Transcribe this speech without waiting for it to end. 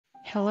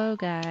Hello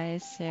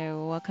guys,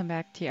 so welcome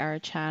back to our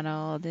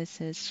channel. This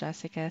is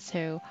Jessica.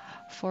 So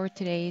for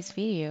today's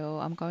video,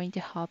 I'm going to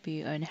help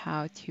you on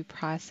how to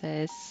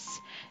process,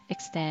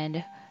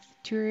 extend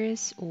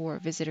tourist or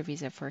visitor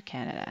visa for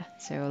Canada.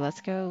 So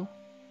let's go.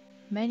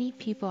 Many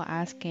people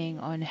asking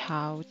on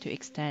how to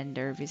extend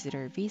their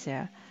visitor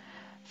visa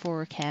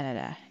for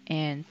Canada.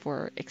 And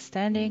for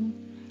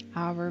extending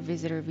our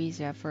visitor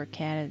visa for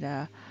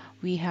Canada,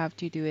 we have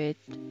to do it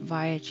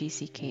via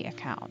GcKey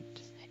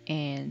account.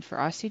 And for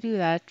us to do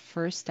that,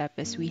 first step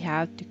is we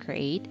have to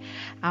create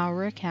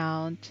our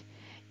account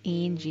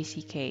in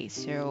GcKey.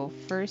 So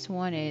first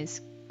one is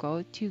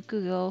go to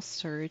Google,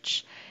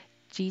 search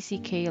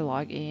GcKey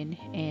login,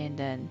 and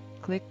then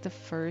click the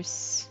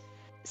first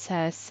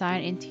says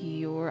sign into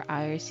your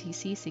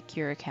IRCC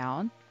secure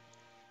account,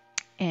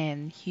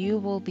 and you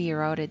will be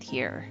routed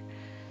here.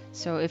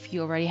 So if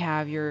you already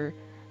have your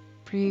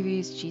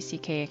previous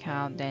GcKey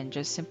account, then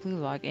just simply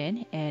log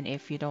in, and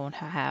if you don't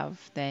have,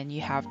 then you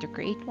have to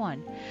create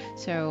one.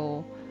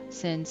 So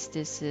since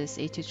this is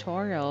a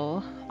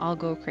tutorial, I'll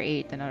go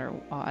create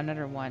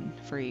another one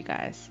for you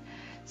guys.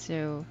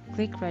 So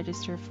click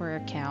register for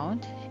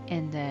account,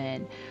 and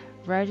then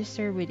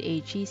register with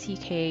a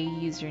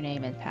GcKey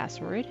username and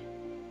password.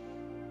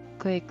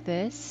 Click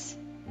this,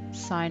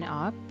 sign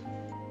up,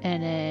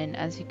 and then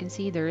as you can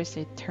see, there is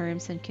a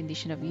terms and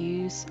condition of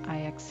use. I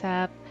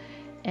accept.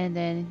 And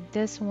then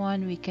this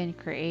one, we can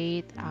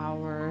create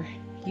our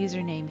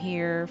username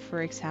here,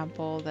 for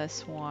example,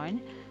 this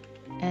one,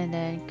 and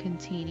then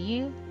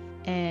continue.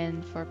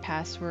 And for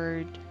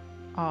password,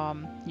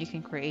 you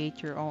can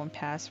create your own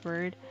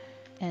password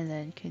and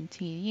then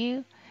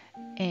continue.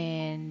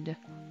 And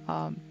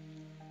um,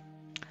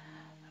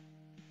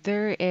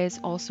 there is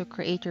also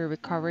create your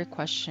recovery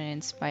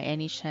questions by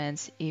any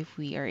chance if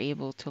we are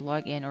able to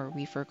log in or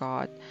we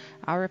forgot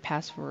our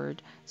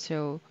password.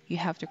 So you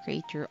have to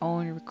create your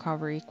own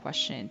recovery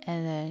question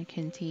and then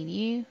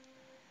continue.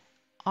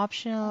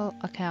 Optional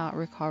account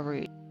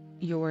recovery.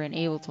 You weren't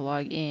able to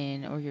log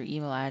in or your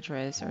email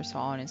address or so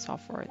on and so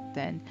forth.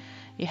 Then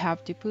you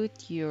have to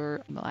put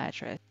your email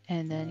address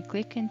and then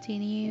click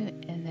continue,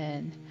 and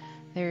then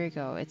there you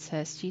go. It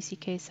says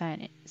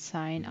GcKey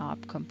sign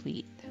up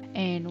complete.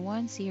 And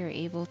once you're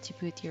able to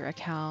put your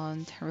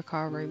account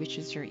recovery, which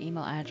is your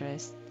email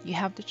address, you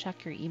have to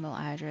check your email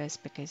address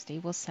because they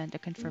will send a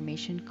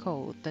confirmation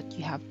code that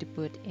you have to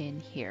put in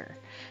here.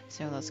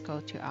 So let's go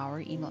to our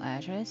email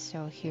address.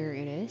 So here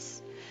it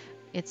is.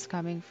 It's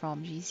coming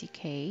from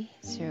GcKey.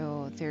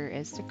 So there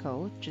is the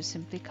code. Just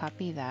simply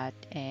copy that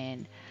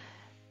and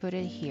put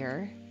it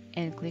here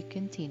and click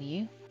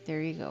continue. There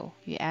you go.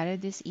 You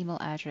added this email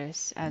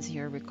address as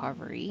your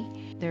recovery.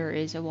 There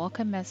is a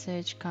welcome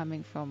message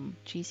coming from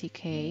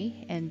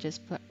GcKey, and just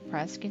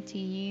press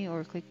continue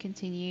or click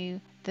continue.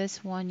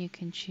 This one you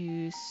can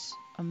choose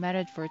a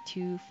method for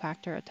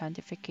two-factor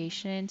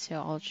authentication. So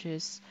I'll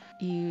just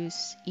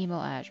use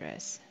email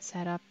address.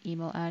 Set up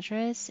email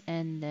address,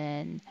 and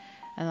then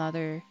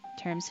another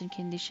terms and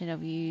condition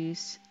of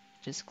use.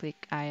 Just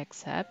click I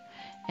accept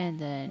and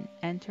then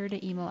enter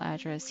the email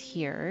address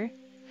here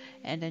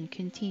and then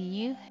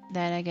continue.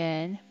 Then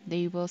again,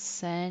 they will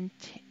send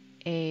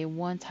a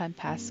one-time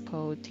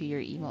passcode to your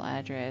email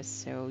address.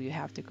 So you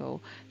have to go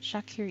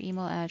check your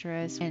email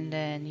address, and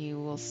then you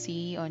will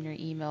see on your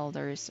email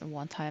there's a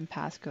one-time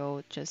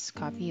passcode. Just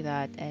copy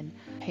that and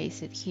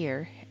paste it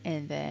here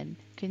and then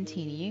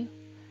continue.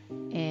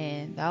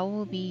 And that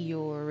will be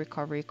your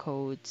recovery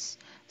codes.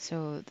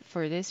 So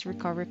for this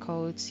recovery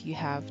codes, you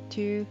have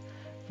to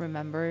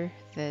remember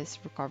this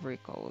recovery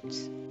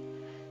codes.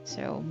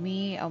 So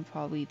me, I'm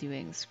probably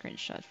doing a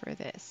screenshot for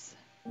this.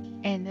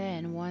 And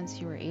then once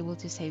you are able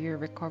to save your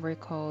recovery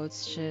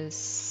codes,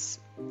 just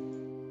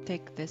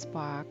tick this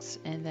box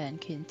and then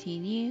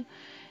continue.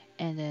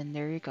 And then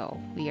there you go.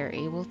 We are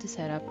able to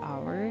set up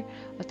our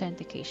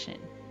authentication.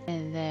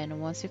 And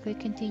then once you click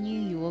continue,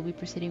 you will be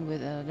proceeding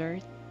with other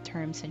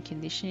terms and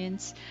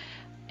conditions,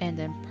 and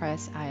then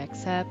press I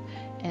accept.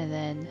 And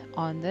then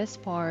on this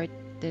part,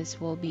 this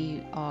will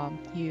be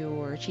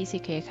your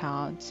GcKey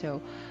account.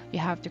 So you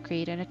have to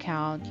create an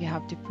account, you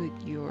have to put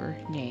your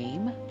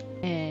name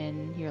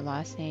and your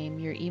last name,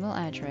 your email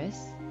address,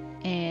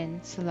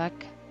 and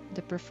select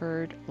the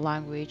preferred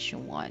language you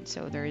want.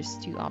 So there's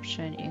two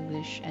options,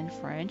 English and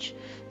French.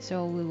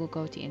 So we will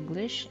go to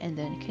English and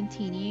then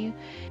continue.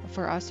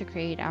 For us to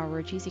create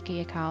our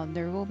GcKey account,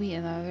 there will be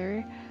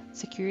another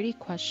security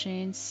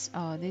questions.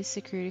 These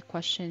security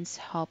questions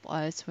help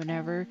us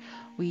whenever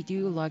we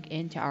do log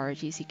into our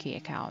GcKey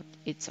account.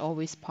 It's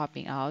always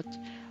popping out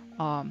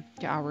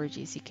to our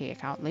GcKey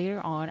account. Later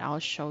on, I'll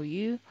show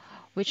you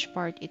which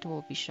part it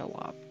will be show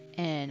up.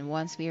 And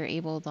once we are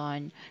able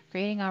done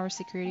creating our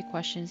security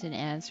questions and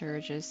answer,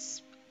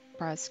 just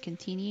press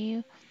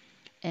continue,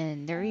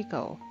 and there you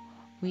go.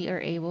 We are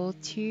able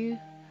to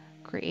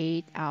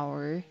create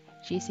our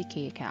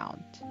GcKey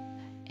account.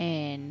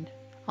 And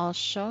I'll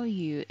show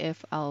you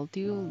if I'll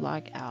do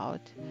log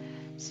out.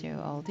 So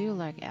I'll do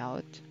log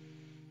out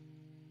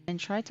and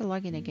try to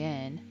log in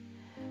again.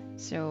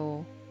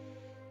 So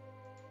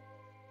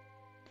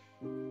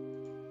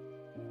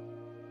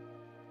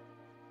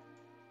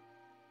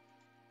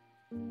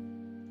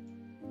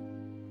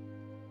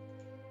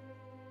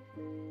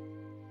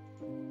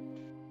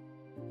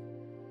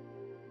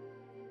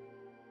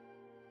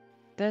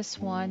this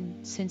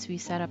one, since we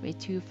set up a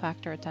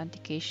two-factor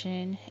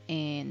authentication,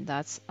 and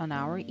that's on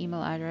our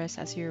email address,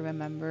 as you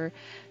remember,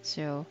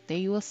 so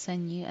they will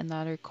send you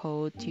another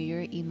code to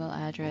your email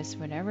address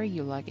whenever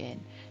you log in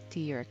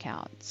to your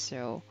account.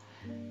 So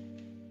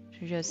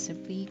you just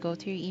simply go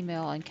to your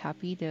email and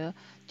copy the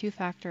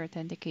two-factor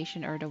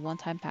authentication or the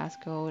one-time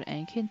passcode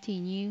and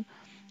continue,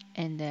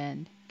 and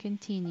then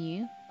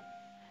continue,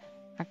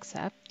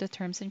 accept the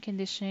terms and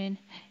condition.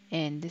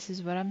 And this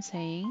is what I'm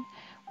saying,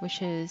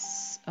 which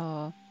is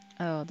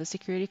the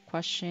security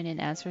question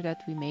and answer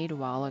that we made a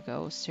while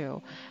ago.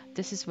 So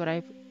this is what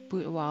I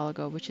put a while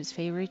ago, which is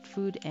favorite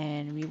food,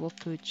 and we will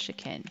put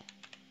chicken,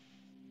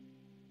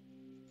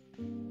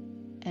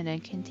 and then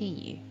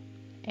continue.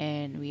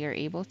 And we are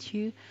able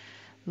to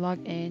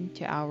log in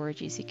to our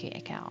GcKey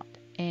account.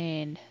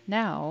 And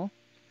now,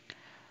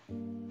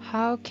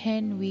 how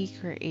can we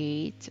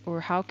create or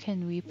how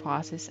can we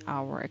process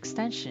our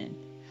extension?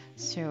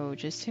 So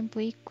just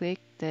simply click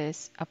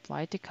this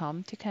apply to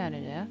come to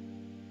Canada,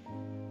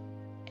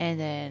 and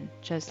then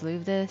just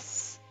leave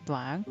this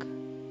blank,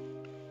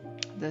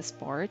 this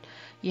part.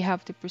 You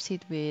have to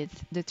proceed with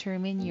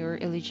determine your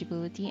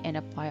eligibility and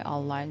apply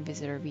online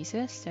visitor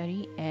visa,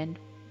 study, and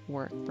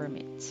work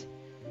permit.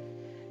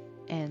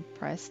 And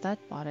press that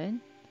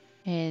button.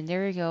 And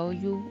there you go.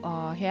 You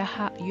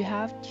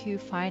have to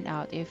find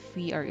out if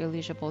we are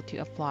eligible to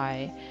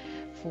apply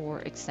for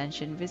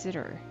extension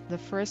visitor. The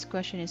first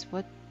question is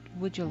what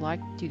would you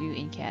like to do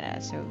in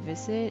Canada? So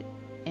visit,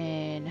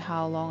 and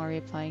how long are you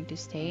planning to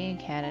stay in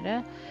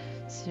Canada?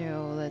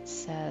 So that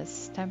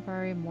says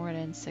temporary more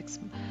than 6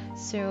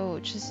 months. So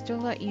just to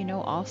let you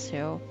know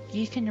also,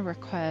 you can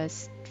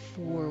request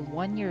for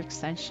 1 year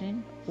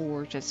extension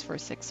or just for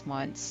 6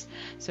 months.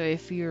 So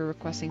if you're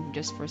requesting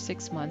just for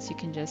 6 months, you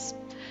can just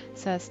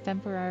says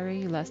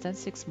temporary less than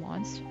 6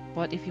 months.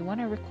 But if you want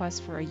to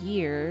request for a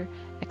year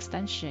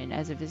extension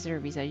as a visitor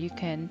visa, you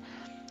can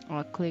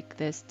click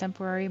this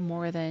temporary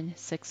more than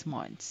 6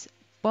 months.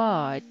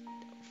 But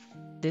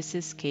this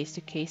is case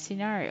to case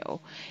scenario.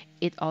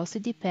 It also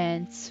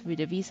depends with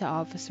the visa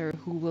officer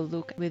who will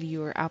look with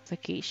your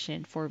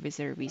application for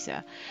visitor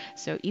visa.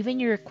 So even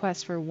your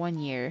request for 1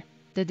 year,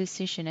 the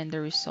decision and the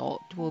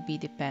result will be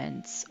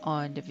depends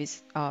on the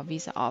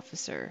visa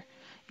officer.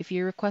 If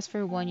you request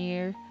for 1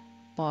 year,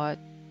 but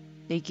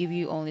they give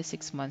you only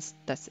 6 months,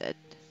 that's it.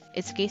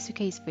 It's case to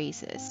case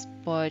basis,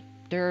 but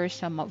there are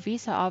some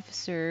visa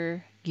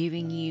officer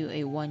giving you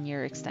a 1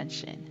 year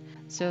extension.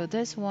 So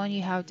this one,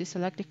 you have to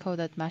select the code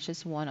that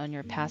matches one on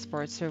your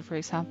passport. So for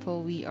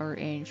example, we are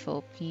in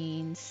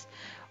Philippines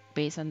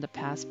based on the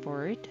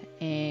passport,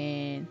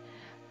 and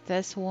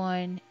this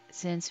one,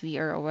 since we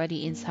are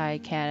already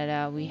inside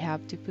Canada, we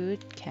have to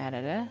put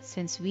Canada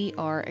since we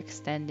are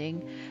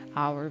extending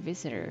our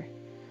visitor.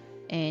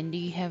 And do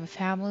you have a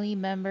family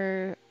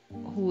member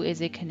who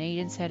is a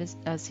Canadian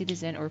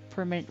citizen or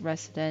permanent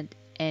resident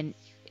and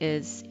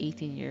is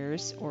 18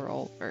 years or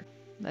older?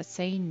 Let's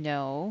say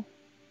no.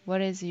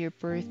 What is your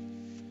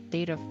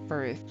date of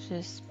birth?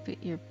 Just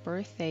put your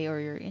birthday or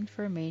your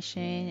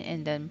information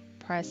and then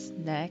press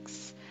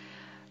next.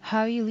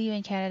 How you live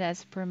in Canada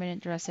as a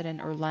permanent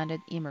resident or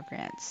landed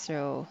immigrant?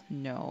 So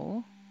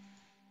no.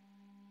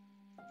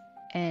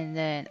 And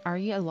then, are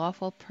you a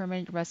lawful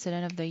permanent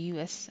resident of the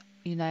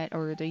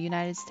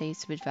United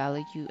States with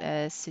valid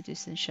U.S.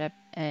 citizenship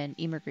and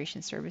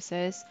immigration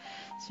services?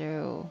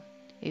 So,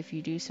 if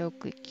you do so,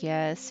 click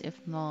yes. If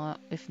not,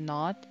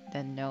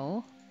 then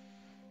no.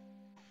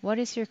 What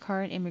is your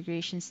current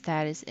immigration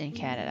status in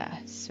Canada?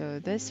 So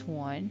this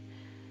one,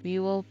 we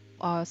will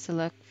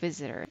select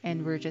visitor,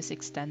 and we're just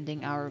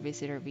extending our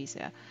visitor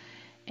visa.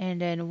 And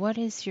then, what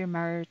is your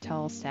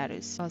marital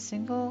status?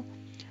 Single.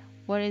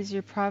 What is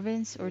your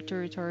province or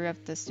territory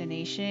of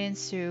destination?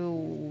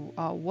 So,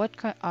 what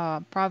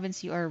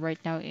province you are right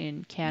now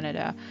in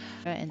Canada?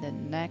 And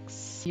then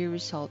next, your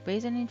result.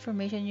 Based on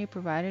information you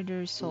provided, the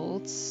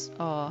results,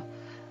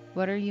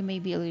 whether you may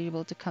be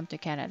eligible to come to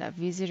Canada,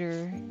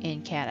 visitor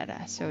in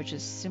Canada. So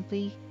just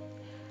simply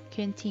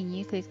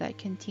continue, click that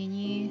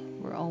continue.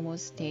 We're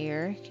almost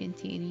there.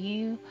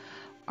 Continue.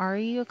 Are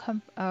you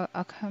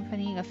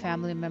accompanying a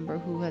family member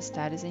who has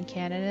status in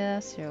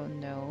Canada? So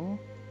no.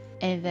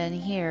 And then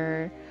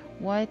here,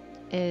 what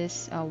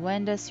is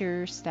when does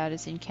your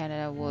status in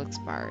Canada will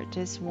expire?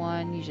 This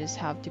one, you just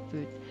have to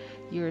put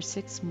your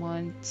 6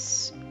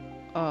 months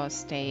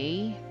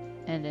stay,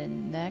 and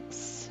then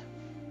next.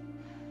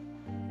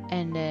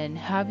 And then,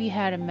 have you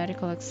had a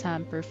medical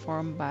exam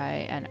performed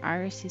by an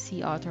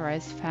IRCC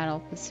authorized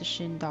panel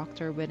physician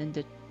doctor within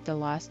the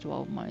last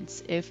 12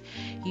 months? If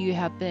you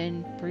have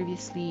been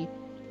previously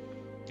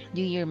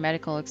do your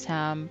medical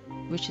exam,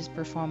 which is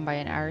performed by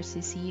an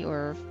IRCC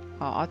or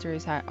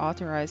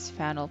authorized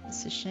panel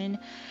physician,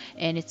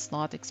 and it's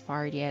not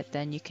expired yet,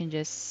 then you can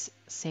just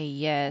say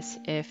yes.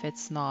 If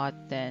it's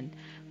not, then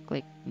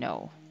click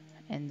no,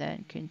 and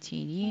then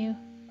continue.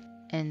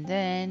 And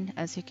then,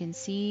 as you can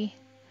see,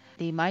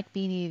 they might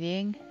be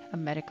needing a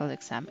medical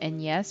exam.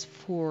 And yes,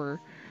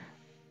 for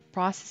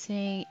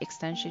processing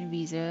extension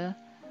visa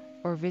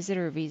or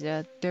visitor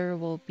visa, there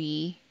will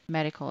be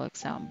medical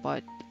exam.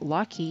 But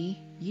lucky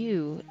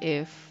you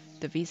if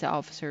the visa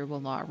officer will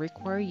not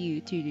require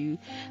you to do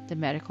the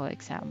medical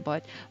exam.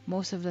 But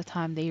most of the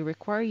time, they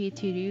require you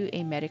to do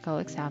a medical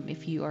exam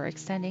if you are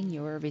extending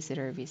your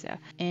visitor visa.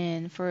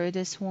 And for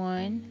this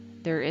one,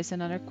 there is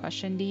another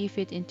question. Do you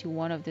fit into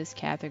one of these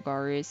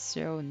categories?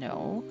 So,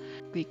 no.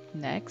 Click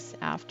next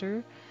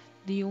after.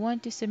 Do you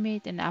want to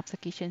submit an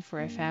application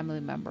for a family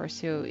member?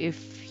 So,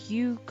 if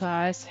you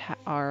guys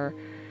are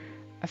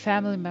a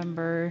family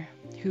member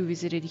who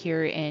visited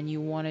here and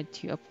you wanted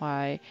to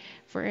apply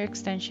for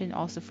extension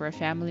also for a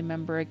family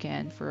member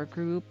again for a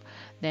group,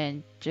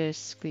 then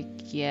just click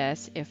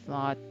yes. If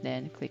not,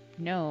 then click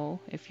no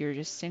if you're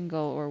just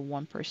single or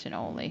one person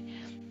only.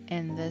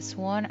 And this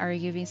one, are you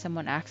giving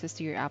someone access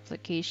to your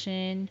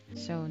application?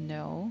 So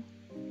no,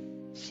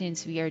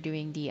 since we are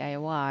doing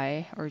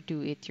DIY or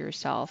do it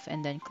yourself,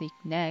 and then click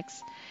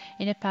next.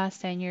 In the past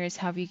 10 years,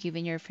 have you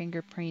given your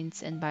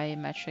fingerprints and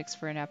biometrics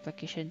for an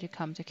application to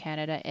come to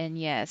Canada? And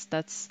yes,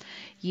 that's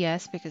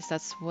yes, because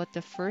that's what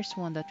the first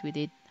one that we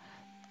did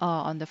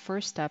on the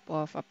first step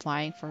of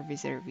applying for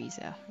visitor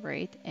visa,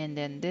 right? And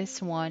then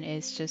this one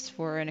is just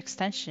for an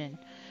extension.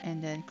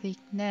 And then click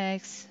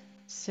next.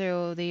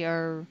 So they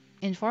are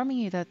informing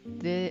you that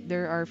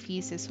there are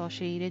fees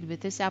associated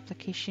with this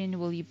application.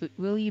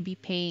 Will you be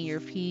paying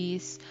your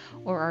fees,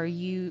 or are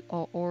you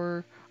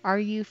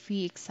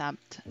fee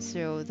exempt?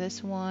 So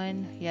this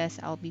one, yes,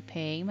 I'll be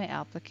paying my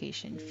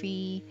application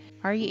fee.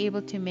 Are you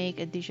able to make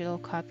a digital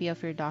copy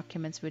of your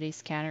documents with a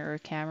scanner or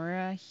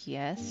camera?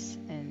 Yes.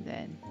 And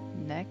then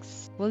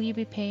next, will you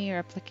be paying your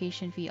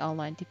application fee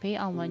online? To pay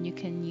online, you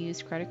can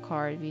use credit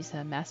card,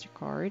 Visa,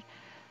 MasterCard,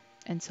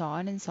 and so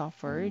on and so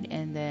forth.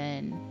 And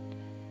then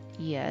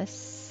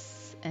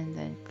yes, and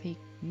then click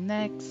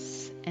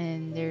next,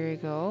 and there you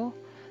go.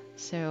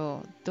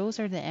 So those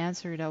are the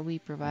answer that we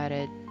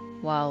provided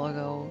a while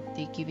ago.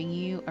 They giving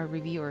you a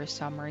review or a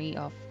summary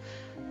of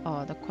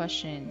the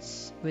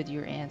questions with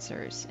your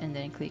answers, and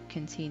then click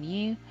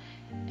continue,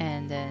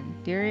 and then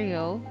there you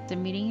go,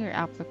 submitting your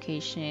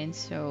application.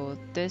 So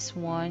this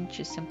one,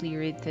 just simply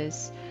read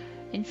this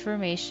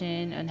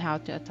information on how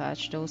to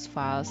attach those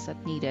files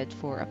that needed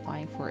for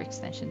applying for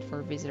extension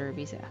for visitor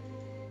visa.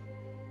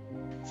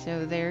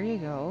 So there you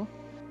go.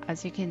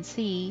 As you can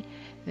see,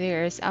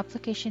 there's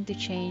application to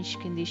change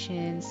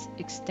conditions,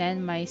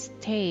 extend my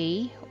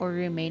stay, or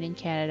remain in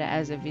Canada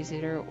as a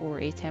visitor or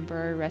a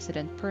temporary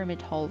resident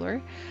permit holder.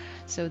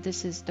 So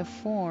this is the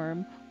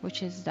form,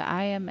 which is the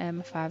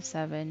IMM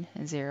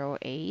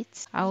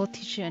 5708. I will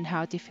teach you on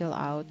how to fill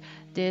out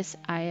this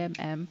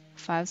IMM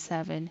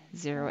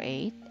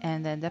 5708,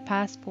 and then the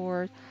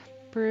passport,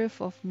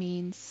 proof of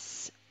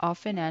means of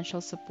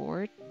financial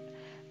support,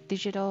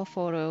 digital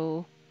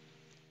photo,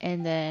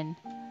 and then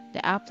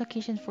the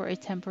application for a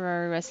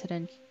temporary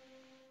resident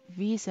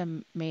visa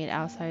made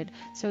outside.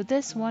 So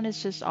this one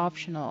is just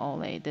optional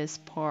only, this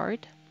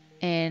part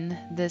and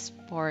this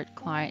part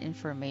client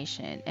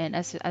information. And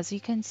as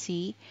you can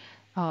see,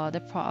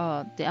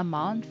 the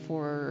amount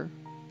for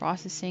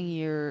processing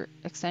your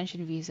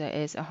extension visa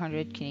is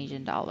 100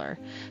 Canadian dollar.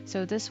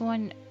 So this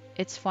one,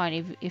 it's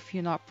fine if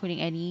you're not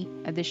putting any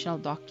additional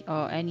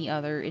any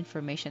other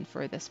information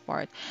for this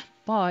part.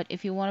 But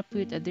if you want to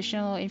put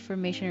additional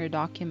information or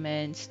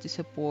documents to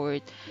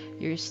support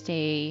your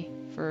stay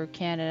for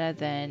Canada,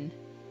 then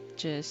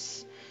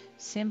just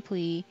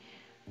simply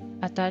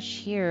attach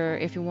here.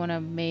 If you want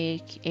to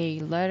make a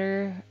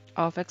letter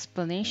of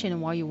explanation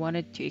why you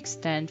wanted to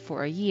extend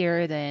for a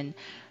year, then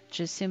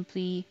just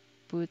simply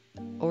put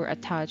or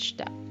attach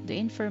the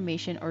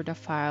information or the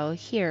file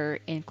here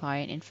in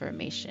client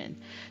information.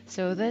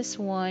 So this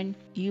one,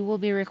 you will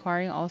be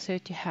requiring also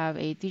to have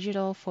a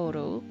digital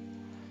photo.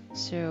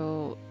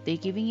 So they're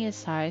giving you a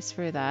size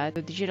for that,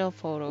 the digital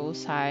photo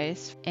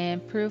size,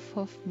 and proof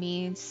of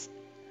means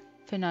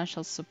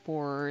financial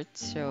support.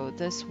 So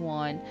this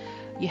one,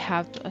 you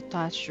have to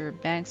attach your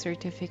bank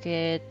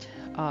certificate,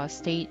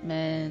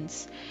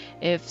 statements.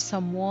 If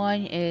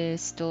someone is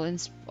still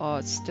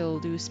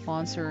do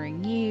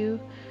sponsoring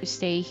you to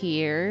stay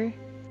here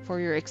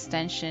for your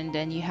extension,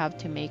 then you have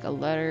to make a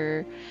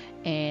letter,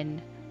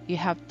 and you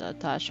have to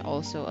attach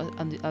also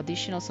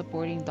additional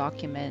supporting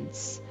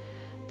documents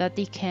that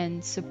they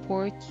can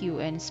support you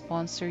and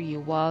sponsor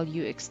you while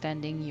you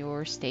extending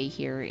your stay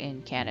here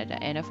in Canada.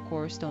 And of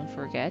course, don't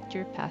forget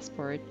your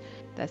passport.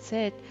 That's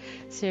it.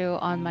 So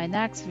on my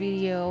next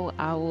video,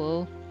 I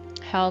will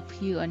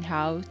help you on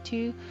how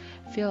to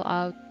fill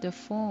out the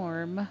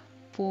form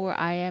for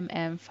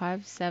IMM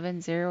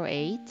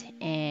 5708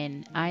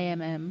 and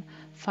IMM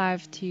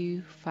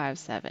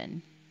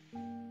 5257.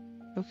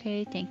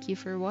 Okay, thank you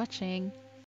for watching.